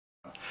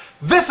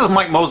This is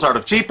Mike Mozart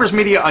of Jeepers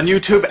Media on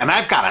YouTube, and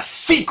I've got a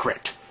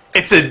secret.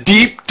 It's a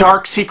deep,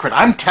 dark secret.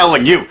 I'm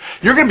telling you,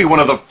 you're going to be one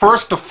of the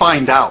first to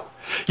find out.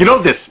 You know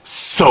this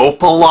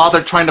SOPA law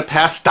they're trying to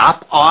pass,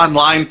 Stop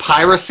Online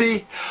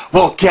Piracy?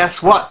 Well,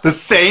 guess what? The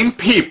same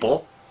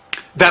people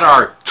that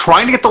are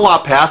trying to get the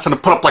law passed and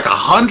have put up like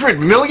 $100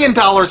 million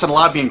in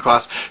lobbying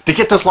costs to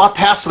get this law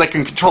passed so they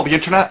can control the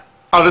internet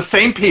are the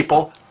same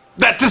people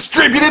that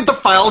distributed the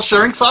file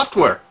sharing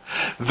software.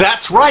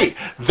 That's right.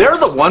 They're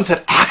the ones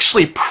that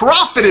actually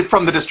profited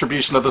from the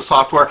distribution of the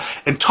software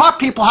and taught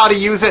people how to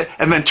use it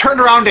and then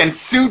turned around and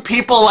sued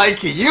people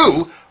like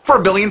you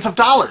for billions of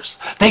dollars.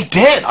 They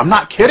did. I'm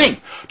not kidding.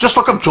 Just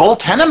look up Joel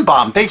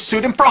Tenenbaum. They've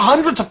sued him for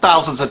hundreds of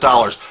thousands of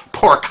dollars.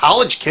 Poor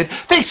college kid.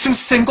 They sue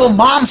single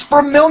moms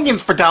for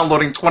millions for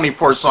downloading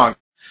 24 songs.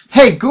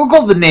 Hey,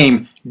 Google the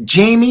name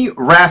Jamie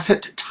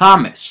Rassett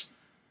Thomas.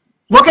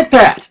 Look at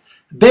that.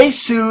 They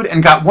sued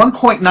and got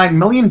 $1.9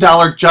 million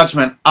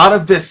judgment out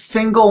of this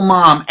single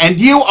mom, and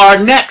you are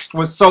next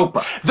with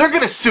SOPA. They're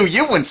going to sue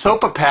you when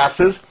SOPA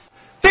passes.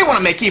 They want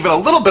to make even a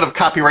little bit of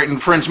copyright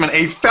infringement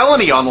a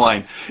felony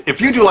online. If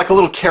you do like a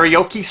little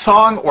karaoke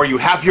song, or you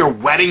have your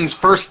wedding's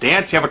first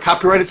dance, you have a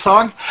copyrighted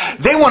song,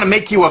 they want to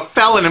make you a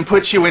felon and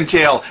put you in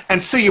jail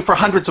and sue you for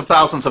hundreds of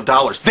thousands of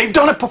dollars. They've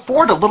done it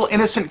before to little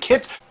innocent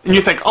kids. And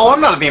you think, oh,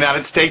 I'm not in the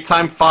United States,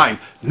 I'm fine.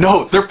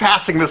 No, they're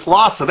passing this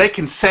law so they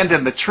can send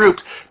in the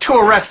troops to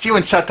arrest you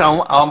and shut down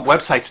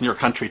websites in your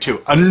country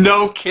too.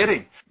 No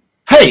kidding.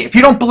 Hey, if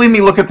you don't believe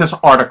me, look at this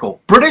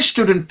article. British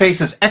student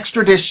faces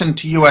extradition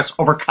to U.S.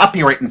 over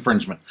copyright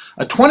infringement.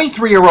 A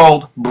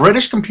 23-year-old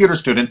British computer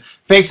student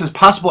faces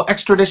possible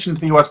extradition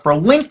to the U.S. for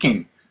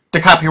linking to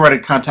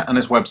copyrighted content on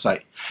his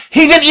website.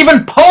 He didn't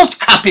even post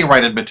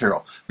copyrighted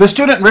material. The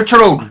student,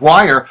 Richard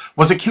O'Dwyer,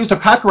 was accused of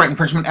copyright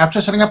infringement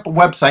after setting up a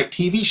website,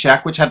 TV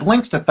Shack, which had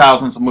links to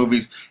thousands of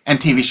movies and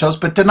TV shows,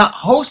 but did not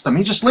host them.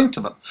 He just linked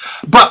to them.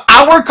 But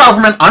our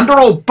government, under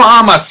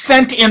Obama,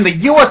 sent in the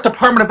U.S.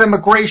 Department of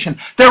Immigration.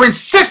 They're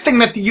insisting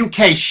that the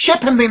U.K.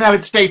 ship him to the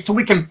United States so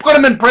we can put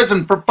him in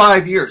prison for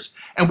 5 years.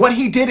 And what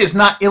he did is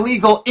not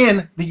illegal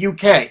in the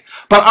U.K.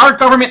 But our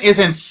government is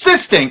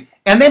insisting,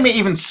 and they may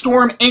even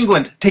storm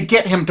England to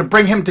get him, to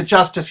bring him to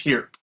justice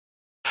here.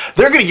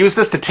 They're going to use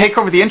this to take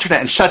over the internet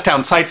and shut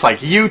down sites like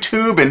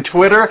YouTube and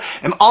Twitter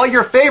and all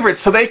your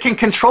favorites so they can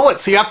control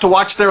it, so you have to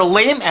watch their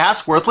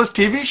lame-ass, worthless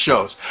TV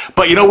shows.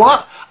 But you know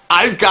what?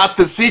 I've got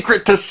the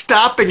secret to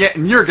stopping it,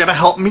 and you're going to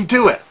help me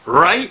do it,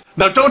 right?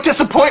 Now, don't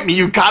disappoint me.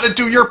 You've got to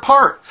do your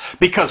part.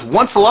 Because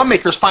once the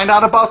lawmakers find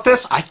out about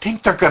this, I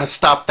think they're going to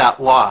stop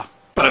that law.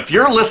 But if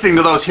you're listening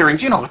to those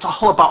hearings, you know, it's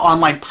all about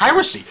online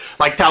piracy,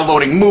 like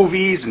downloading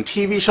movies and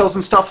TV shows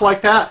and stuff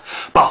like that.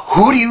 But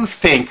who do you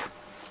think,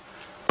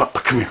 but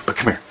come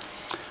here,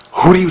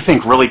 who do you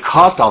think really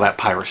caused all that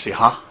piracy,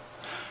 huh?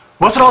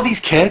 Was it all these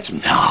kids?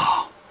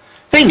 No.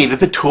 They needed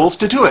the tools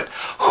to do it.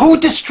 Who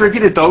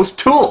distributed those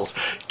tools?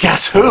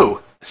 Guess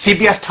who?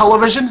 CBS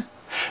Television?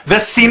 The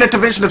CNET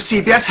division of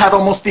CBS had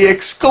almost the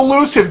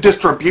exclusive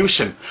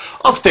distribution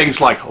of things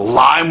like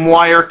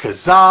LimeWire,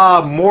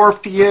 Kazaa,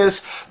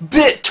 Morpheus,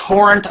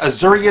 BitTorrent,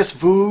 Azurius,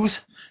 Vooz.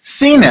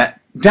 CNET,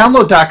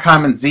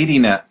 Download.com, and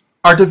ZDNet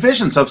are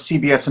divisions of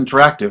CBS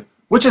Interactive,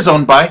 which is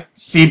owned by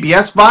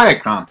CBS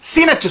Viacom.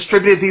 CNET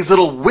distributed these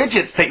little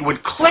widgets that you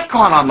would click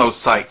on those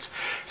sites.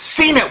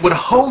 CNET would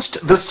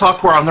host the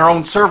software on their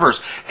own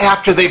servers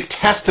after they've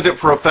tested it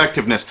for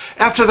effectiveness,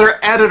 after their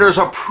editors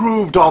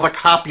approved all the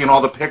copy and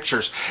all the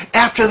pictures,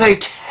 after they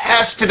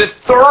tested it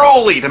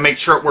thoroughly to make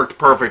sure it worked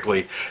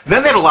perfectly.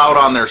 Then they'd allow it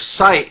on their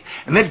site,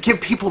 and they'd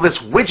give people this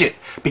widget,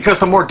 because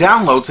the more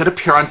downloads that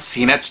appear on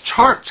CNET's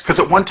charts. Because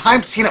at one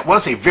time, CNET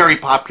was a very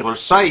popular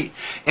site,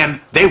 and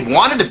they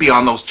wanted to be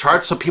on those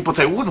charts, so people would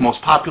say, ooh, the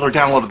most popular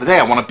download of the day,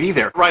 I want to be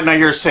there. Right now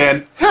you're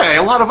saying, hey,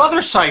 a lot of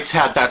other sites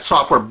had that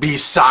software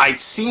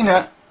besides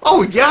CNET.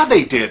 Oh, yeah,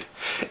 they did.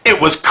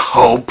 It was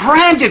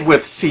co-branded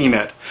with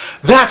CNET.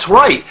 That's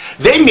right.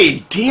 They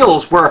made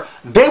deals where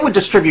they would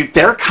distribute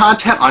their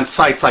content on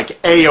sites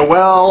like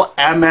AOL,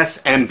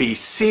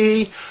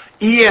 MSNBC,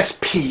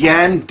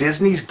 ESPN,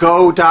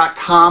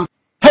 Disney'sGo.com.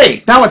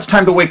 Hey, now it's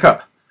time to wake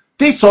up.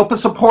 These SOPA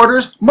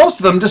supporters, most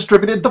of them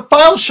distributed the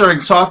file sharing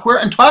software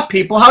and taught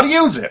people how to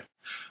use it.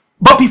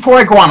 But before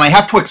I go on, I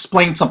have to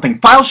explain something.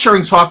 File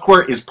sharing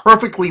software is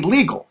perfectly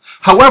legal.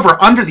 However,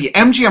 under the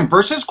MGM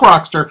versus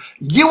Grokster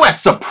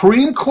U.S.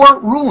 Supreme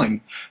Court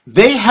ruling,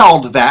 they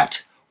held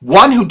that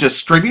one who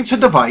distributes a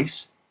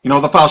device, you know,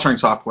 the file sharing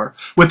software,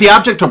 with the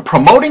object of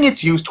promoting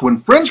its use to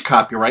infringe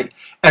copyright,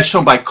 as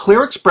shown by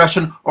clear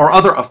expression or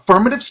other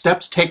affirmative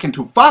steps taken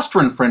to foster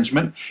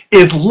infringement,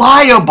 is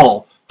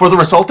liable for the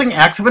resulting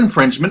acts of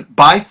infringement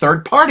by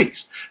third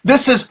parties.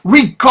 This is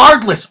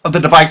regardless of the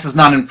device's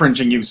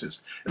non-infringing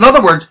uses. In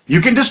other words,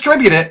 you can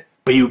distribute it,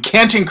 but you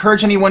can't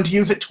encourage anyone to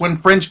use it to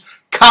infringe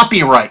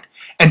copyright.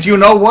 And do you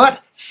know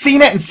what?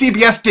 CNET and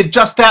CBS did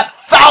just that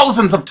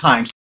thousands of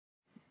times.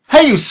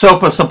 Hey, you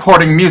SOPA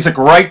supporting music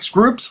rights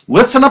groups,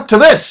 listen up to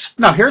this.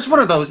 Now here's one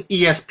of those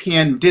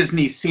ESPN,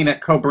 Disney,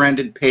 CNET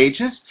co-branded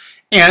pages.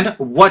 And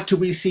what do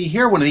we see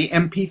here? One of the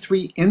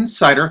MP3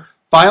 Insider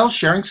file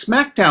sharing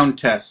smackdown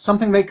tests,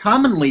 something they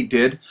commonly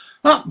did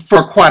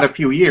for quite a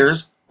few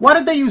years. Why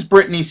did they use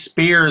Britney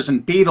Spears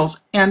and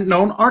Beatles and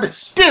known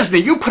artists? Disney,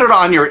 you put it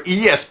on your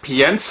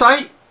ESPN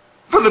site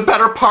for the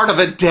better part of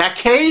a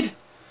decade?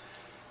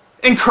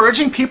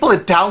 Encouraging people to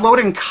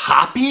download and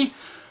copy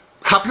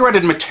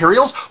copyrighted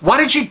materials? Why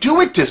did you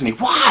do it, Disney?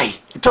 Why?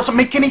 It doesn't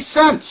make any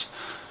sense.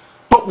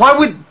 But why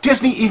would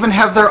Disney even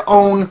have their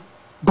own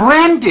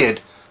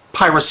branded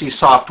piracy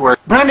software,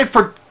 branded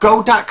for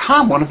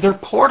go.com, one of their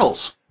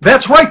portals?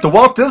 That's right, the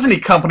Walt Disney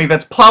Company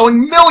that's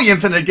plowing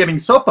millions into getting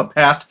SOPA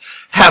passed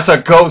has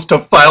a ghost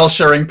of file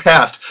sharing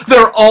passed,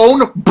 their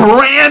own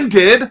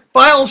branded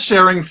file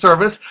sharing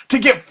service to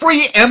get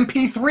free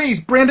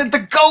MP3s branded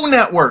the Go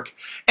Network.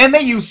 And they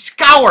use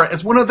Scour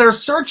as one of their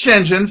search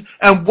engines,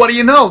 and what do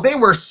you know? They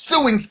were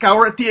suing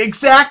Scour at the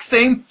exact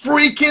same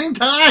freaking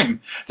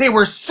time. They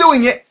were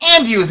suing it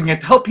and using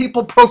it to help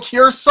people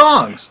procure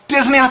songs.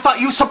 Disney, I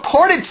thought you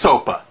supported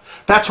SOPA.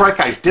 That's right,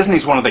 guys,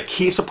 Disney's one of the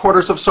key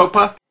supporters of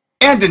SOPA.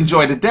 And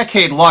enjoyed a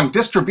decade-long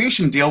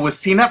distribution deal with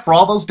CNET for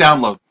all those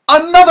downloads.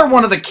 Another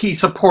one of the key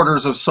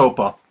supporters of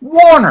SOPA,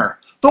 Warner.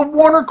 The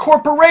Warner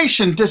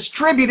Corporation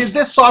distributed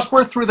this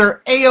software through their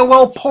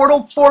AOL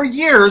portal for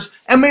years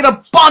and made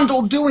a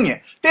bundle doing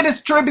it. They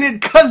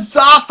distributed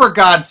Kazaa, for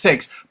God's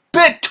sakes,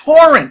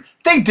 BitTorrent.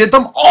 They did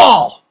them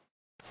all.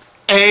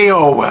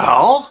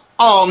 AOL?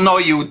 Oh, no,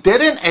 you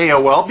didn't,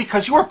 AOL,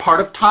 because you were part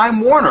of Time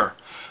Warner.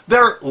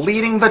 They're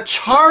leading the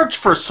charge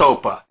for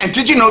SOPA. And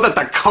did you know that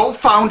the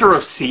co-founder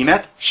of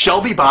CNET,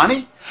 Shelby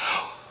Bonney,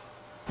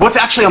 was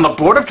actually on the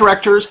board of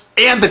directors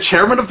and the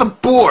chairman of the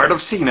board of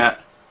CNET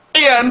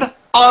and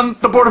on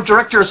the board of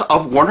directors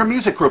of Warner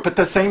Music Group at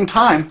the same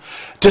time,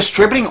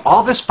 distributing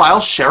all this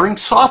file sharing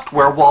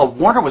software while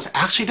Warner was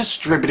actually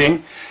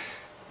distributing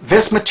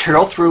this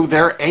material through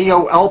their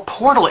AOL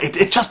portal.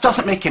 It just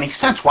doesn't make any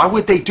sense. Why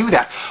would they do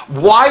that?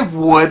 Why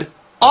would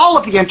all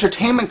of the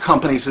entertainment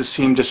companies, it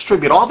seemed,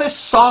 distribute all this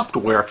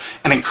software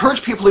and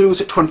encourage people to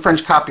use it to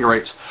infringe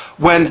copyrights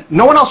when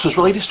no one else was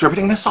really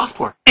distributing this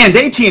software? And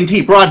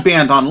AT&T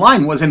Broadband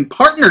Online was in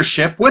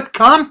partnership with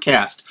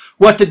Comcast.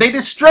 What did they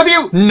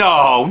distribute?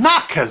 No,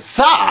 not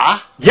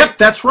Kazaa. Yep,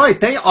 that's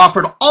right. They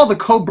offered all the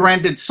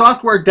co-branded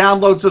software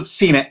downloads of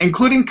CNET,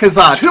 including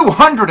Kazaa,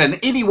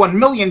 281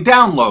 million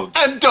downloads.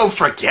 And don't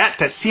forget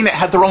that CNET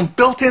had their own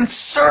built-in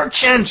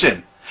search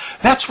engine.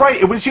 That's right,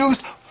 it was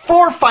used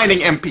for finding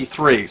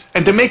MP3s.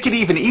 And to make it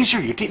even easier,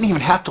 you didn't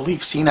even have to leave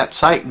CNET's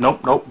site.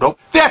 Nope, nope, nope.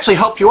 They actually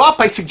help you out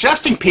by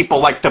suggesting people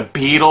like the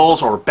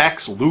Beatles or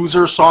Beck's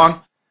Loser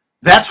song.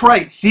 That's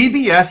right,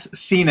 CBS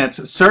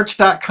CNET's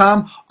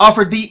Search.com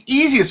offered the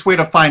easiest way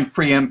to find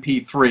free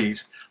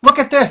MP3s. Look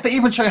at this, they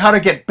even show you how to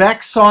get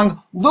Beck's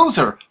song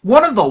Loser,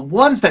 one of the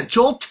ones that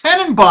Joel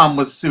Tenenbaum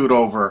was sued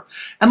over.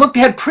 And look,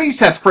 they had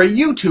presets for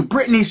YouTube,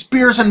 Britney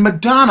Spears, and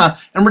Madonna,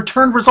 and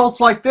returned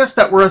results like this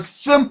that were a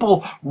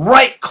simple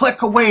right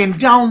click away and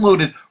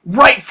downloaded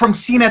right from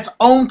CNET's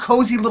own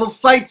cozy little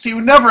site, so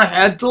you never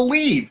had to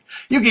leave.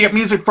 You can get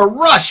music for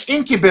Rush,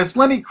 Incubus,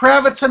 Lenny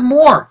Kravitz, and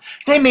more.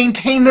 They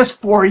maintained this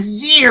for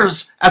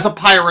years as a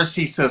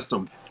piracy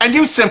system. And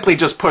you simply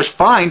just push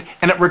find,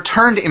 and it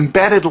returned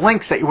embedded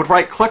links that you would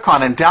right-click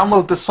on and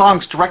download the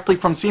songs directly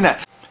from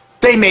CNET.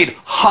 They made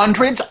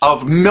hundreds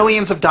of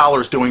millions of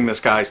dollars doing this,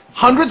 guys.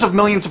 Hundreds of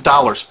millions of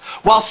dollars,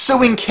 while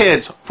suing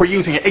kids for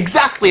using it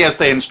exactly as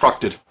they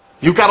instructed.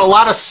 You got a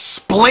lot of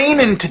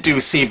splaining to do,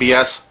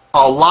 CBS.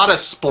 A lot of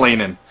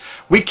splaining.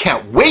 We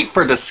can't wait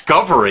for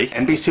Discovery.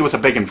 NBC was a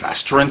big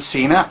investor in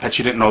CNET. Bet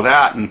you didn't know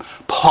that. And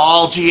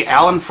Paul G.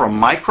 Allen from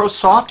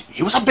Microsoft,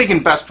 he was a big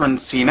investor in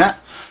CNET.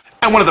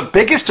 And one of the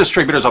biggest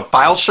distributors of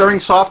file sharing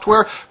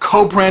software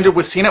co-branded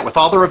with CNET with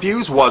all the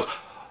reviews was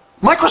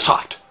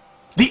Microsoft,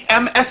 the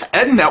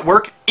MSN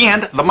network,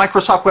 and the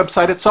Microsoft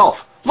website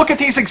itself. Look at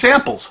these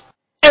examples.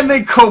 And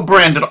they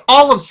co-branded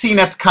all of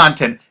CNET's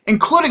content,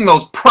 including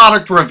those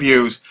product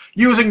reviews,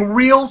 using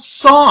real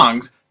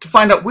songs to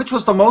find out which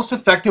was the most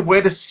effective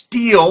way to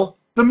steal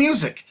the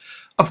music.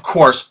 Of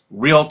course,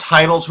 real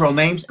titles, real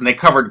names, and they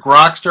covered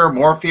Grokster,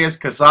 Morpheus,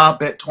 Kazaa,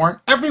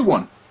 BitTorrent,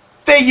 everyone.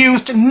 They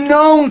used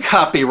known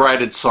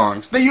copyrighted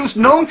songs. They used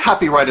known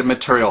copyrighted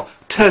material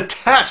to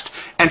test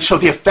and show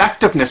the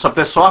effectiveness of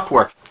this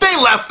software. They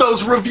left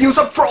those reviews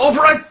up for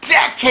over a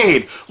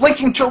decade,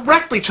 linking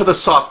directly to the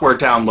software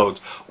downloads.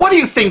 What do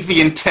you think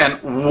the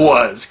intent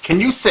was?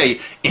 Can you say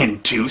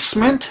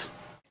inducement?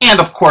 And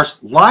of course,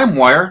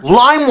 LimeWire.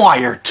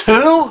 LimeWire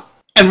too?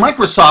 And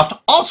Microsoft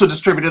also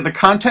distributed the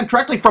content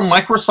directly from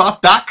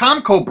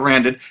Microsoft.com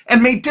co-branded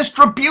and made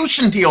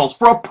distribution deals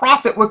for a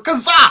profit with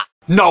Kazaa.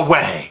 No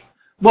way!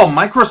 Well,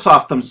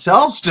 Microsoft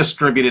themselves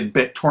distributed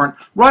BitTorrent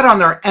right on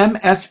their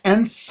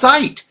MSN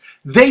site.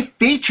 They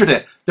featured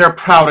it, their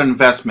proud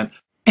investment.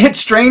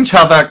 It's strange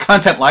how the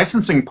content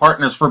licensing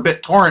partners for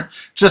BitTorrent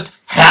just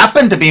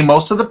happen to be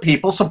most of the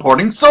people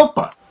supporting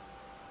SOPA.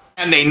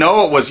 And they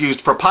know it was used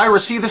for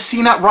piracy. The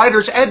CNET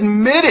writers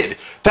admitted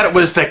that it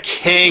was the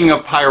king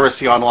of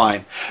piracy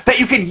online, that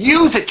you could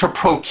use it to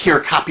procure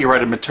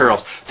copyrighted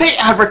materials. They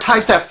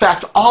advertise that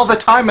fact all the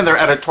time in their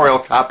editorial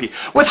copy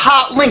with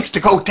hot links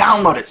to go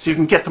download it so you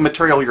can get the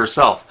material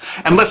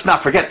yourself. And let's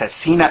not forget that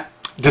CNET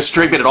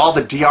distributed all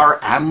the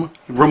DRM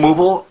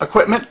removal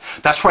equipment.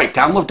 That's right,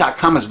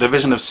 download.com is a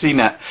division of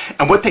CNET.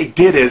 And what they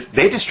did is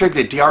they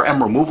distributed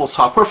DRM removal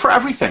software for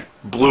everything.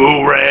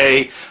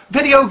 Blu-ray,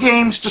 video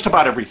games, just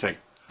about everything.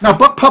 Now,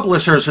 book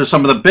publishers are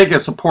some of the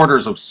biggest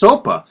supporters of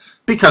SOPA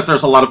because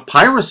there's a lot of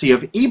piracy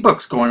of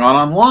ebooks going on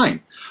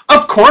online.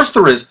 Of course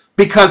there is,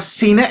 because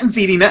CNET and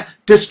ZDNet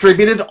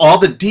distributed all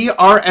the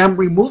DRM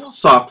removal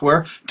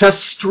software to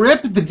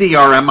strip the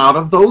DRM out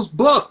of those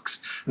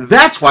books.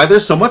 That's why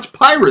there's so much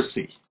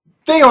piracy.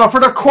 They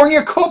offered a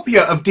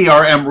cornucopia of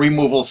DRM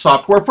removal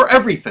software for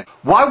everything.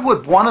 Why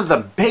would one of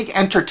the big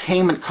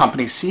entertainment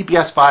companies,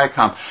 CBS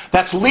Viacom,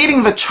 that's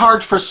leading the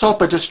charge for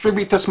SOPA,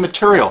 distribute this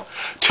material?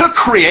 To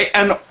create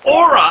an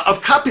aura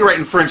of copyright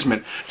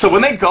infringement. So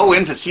when they go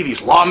in to see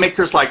these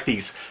lawmakers like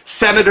these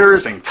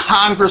senators and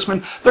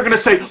congressmen, they're going to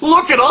say,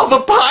 look at all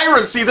the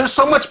piracy. There's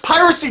so much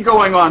piracy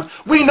going on.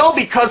 We know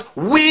because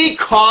we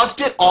caused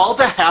it all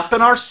to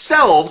happen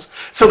ourselves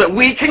so that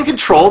we can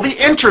control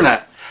the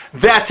internet.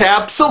 That's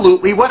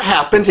absolutely what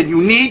happened, and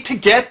you need to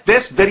get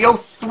this video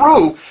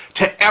through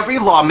to every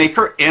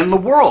lawmaker in the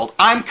world.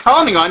 I'm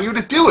counting on you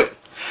to do it.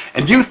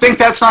 And you think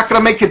that's not going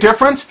to make a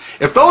difference?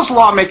 If those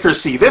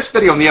lawmakers see this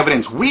video and the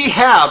evidence we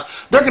have,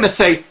 they're going to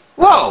say,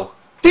 whoa,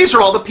 these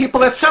are all the people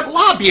that sent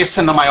lobbyists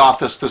into my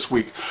office this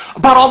week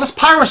about all this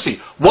piracy.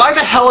 Why the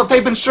hell have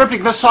they been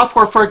distributing this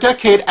software for a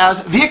decade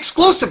as the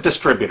exclusive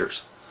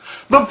distributors?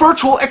 The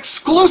virtual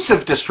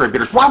exclusive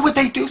distributors. Why would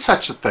they do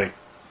such a thing?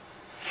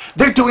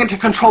 They're doing it to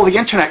control the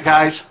internet,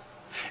 guys.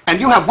 And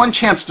you have one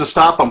chance to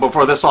stop them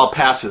before this all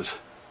passes.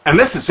 And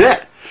this is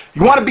it.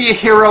 You want to be a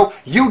hero,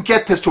 you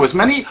get this to as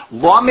many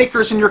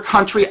lawmakers in your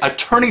country,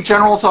 attorney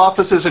general's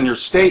offices in your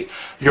state,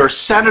 your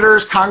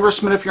senators,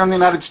 congressmen if you're in the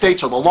United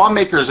States, or the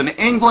lawmakers in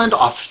England,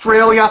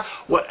 Australia,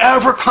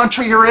 whatever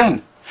country you're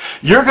in.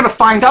 You're going to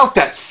find out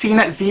that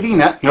CNET,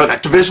 ZDNet,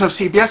 that division of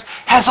CBS,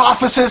 has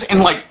offices in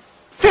like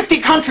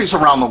 50 countries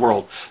around the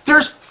world.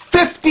 There's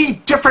 50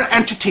 different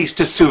entities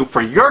to sue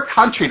for your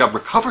country to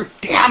recover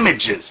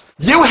damages.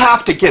 You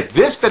have to get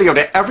this video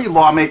to every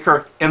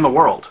lawmaker in the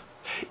world,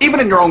 even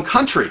in your own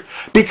country,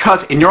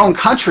 because in your own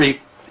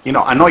country,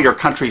 I know your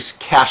country's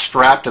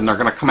cash-strapped and they're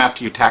going to come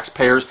after you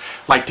taxpayers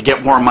like to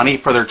get more money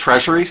for their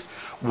treasuries.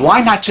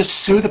 Why not just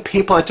sue the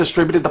people that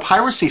distributed the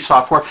piracy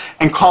software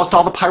and caused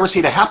all the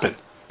piracy to happen?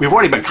 We've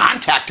already been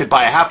contacted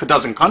by a half a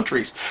dozen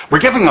countries.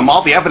 We're giving them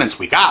all the evidence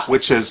we got,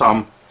 which is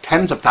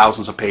tens of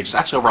thousands of pages,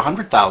 actually over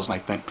 100,000, I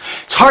think.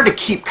 It's hard to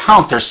keep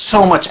count. There's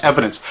so much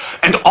evidence.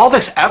 And all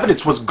this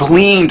evidence was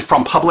gleaned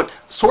from public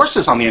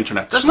sources on the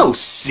internet. There's no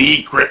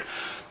secret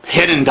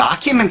hidden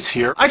documents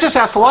here. I just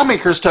asked the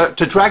lawmakers to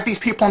drag these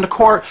people into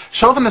court,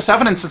 show them this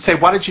evidence and say,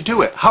 why did you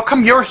do it? How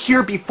come you're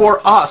here before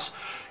us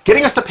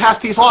getting us to pass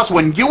these laws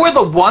when you were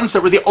the ones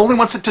that were the only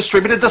ones that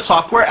distributed the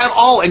software at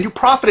all and you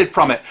profited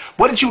from it?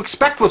 What did you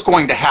expect was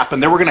going to happen?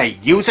 They were going to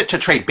use it to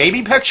trade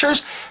baby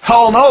pictures?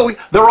 Hell no.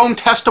 Their own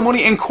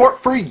testimony in court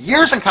for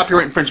years in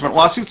copyright infringement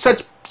lawsuits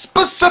said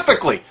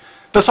specifically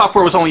the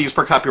software was only used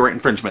for copyright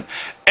infringement.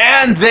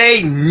 And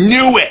they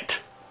knew it.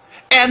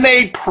 And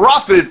they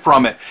profited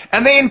from it.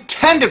 And they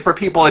intended for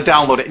people to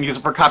download it and use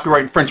it for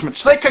copyright infringement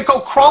so they could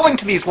go crawling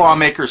to these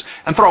lawmakers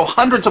and throw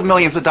hundreds of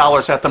millions of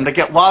dollars at them to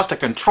get laws to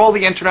control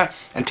the internet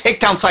and take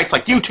down sites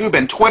like YouTube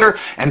and Twitter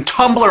and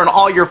Tumblr and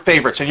all your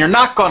favorites. And you're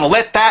not going to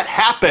let that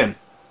happen.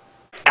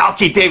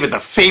 Alki David, the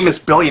famous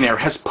billionaire,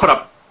 has put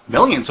up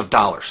millions of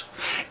dollars.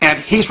 And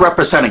he's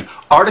representing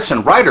artists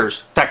and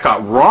writers that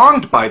got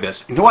wronged by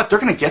this. You know what? They're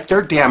going to get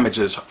their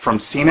damages from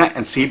CNET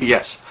and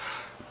CBS.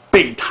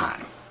 Big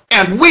time.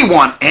 And we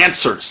want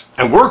answers,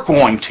 and we're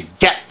going to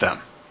get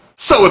them.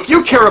 So if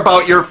you care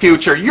about your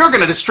future, you're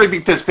going to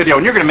distribute this video,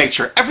 and you're going to make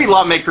sure every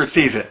lawmaker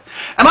sees it.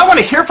 And I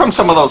want to hear from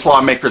some of those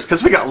lawmakers,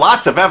 because we got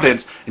lots of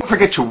evidence. And don't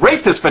forget to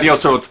rate this video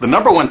so it's the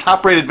 #1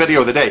 top-rated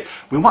video of the day.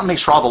 We want to make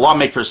sure all the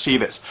lawmakers see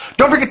this.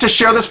 Don't forget to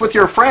share this with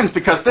your friends,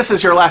 because this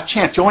is your last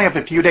chance. You only have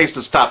a few days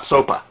to stop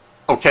SOPA,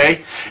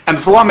 okay? And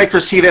if the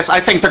lawmakers see this, I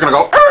think they're going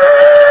to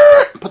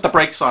go, put the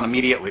brakes on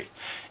immediately.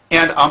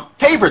 And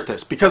favorite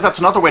this, because that's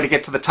another way to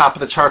get to the top of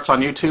the charts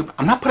on YouTube.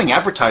 I'm not putting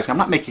advertising. I'm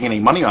not making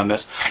any money on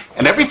this.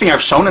 And everything I've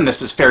shown in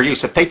this is fair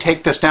use. If they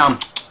take this down,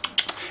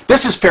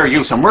 this is fair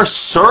use, and we're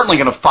certainly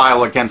going to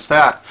file against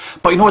that.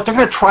 But you know what? They're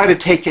going to try to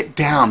take it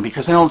down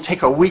because it'll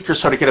take a week or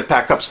so to get it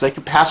back up so they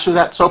can pass through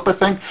that SOPA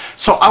thing.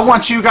 So I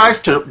want you guys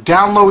to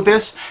download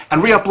this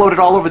and re-upload it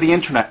all over the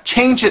internet.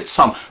 Change it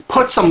some.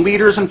 Put some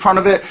leaders in front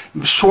of it.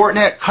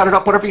 Shorten it. Cut it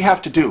up. Whatever you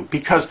have to do.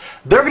 Because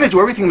they're going to do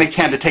everything they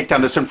can to take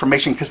down this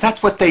information because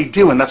that's what they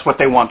do and that's what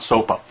they want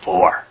SOPA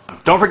for.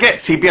 Don't forget,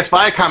 CBS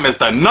Viacom is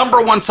the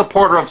 #1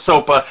 supporter of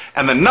SOPA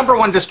and the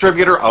 #1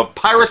 distributor of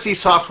piracy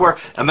software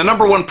and the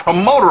 #1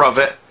 promoter of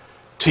it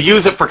to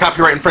use it for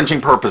copyright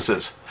infringing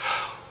purposes.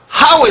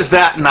 How is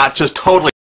that not just totally